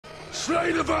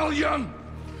Slay the Valiant!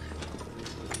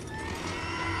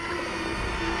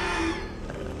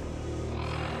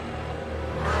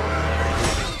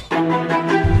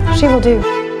 She will do.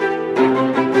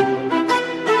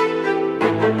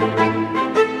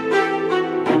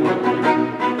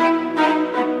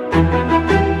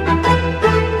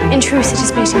 In truth, it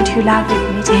is beating too loudly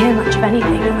for me to hear much of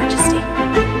anything, Your Majesty.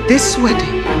 This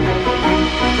wedding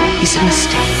is a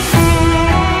mistake.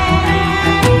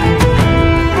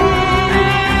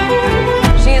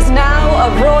 She is now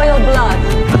of royal blood.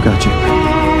 I've got you.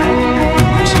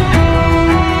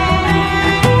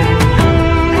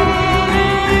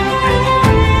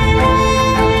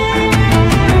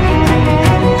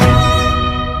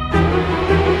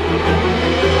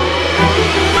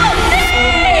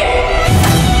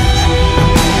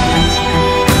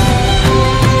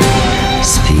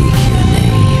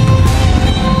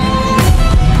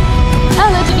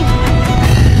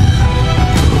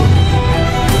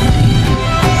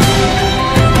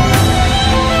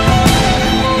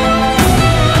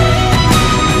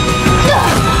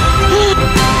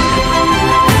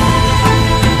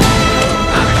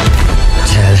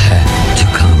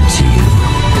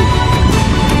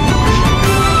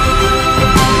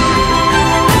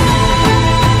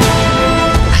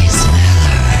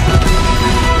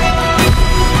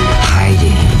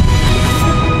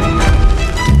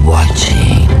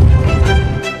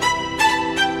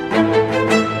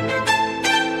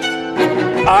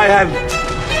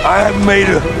 I have made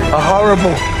a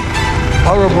horrible,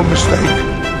 horrible mistake.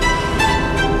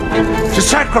 To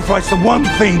sacrifice the one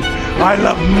thing I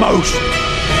love most.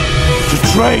 To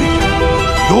trade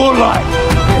your life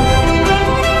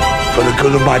for the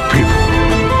good of my people.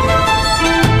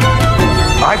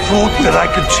 I thought that I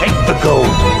could take the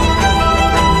gold.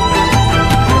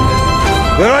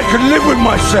 That I could live with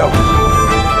myself.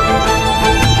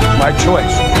 My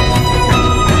choice.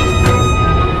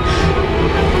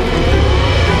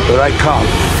 But I can't.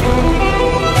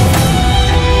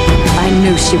 I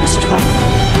knew she was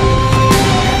trouble.